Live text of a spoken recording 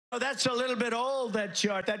Oh, that's a little bit old, that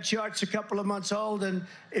chart. That chart's a couple of months old, and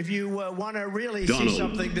if you want to really see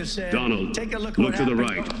something to say, take a look at what happened. Look to the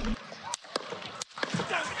right.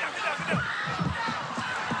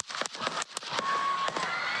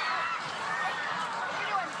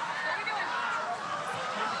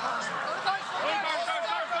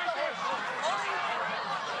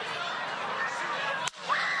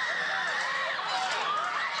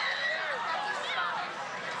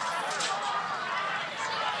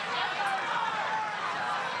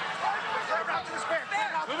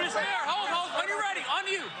 Move it spare. Hold. When you're ready. On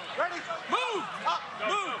you. Ready? Move. Up.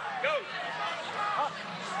 Move. Go. Up.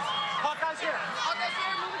 Hawkeye's here. Hawkeye's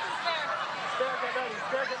here. Move it to the spare. Spare, get ready.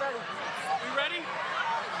 Spare, get ready. We ready?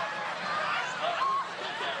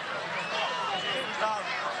 Shooter's down.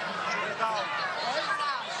 Shooter's down.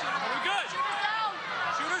 Are we good?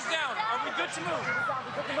 Shooter's down. Are we good to move? Shooter's down.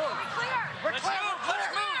 We're good to move. Clear. Let's move.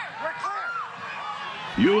 Let's move. We're clear.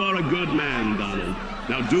 You are a good man, Donald.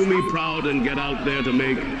 Now do me proud and get out there to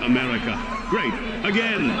make America great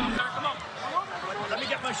again. Come on. Let me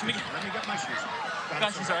get my shoes. I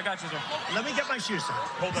got you, sir. Let me get my shoes, sir.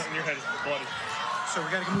 Hold that in your head. It's bloody. So we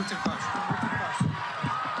got to move to the bus.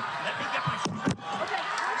 Let me get my shoes. Okay.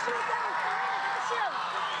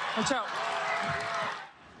 Watch out.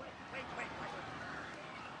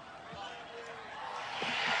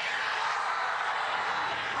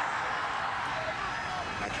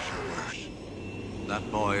 That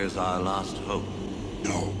boy is our last hope.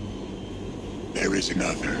 No, there is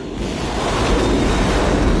another.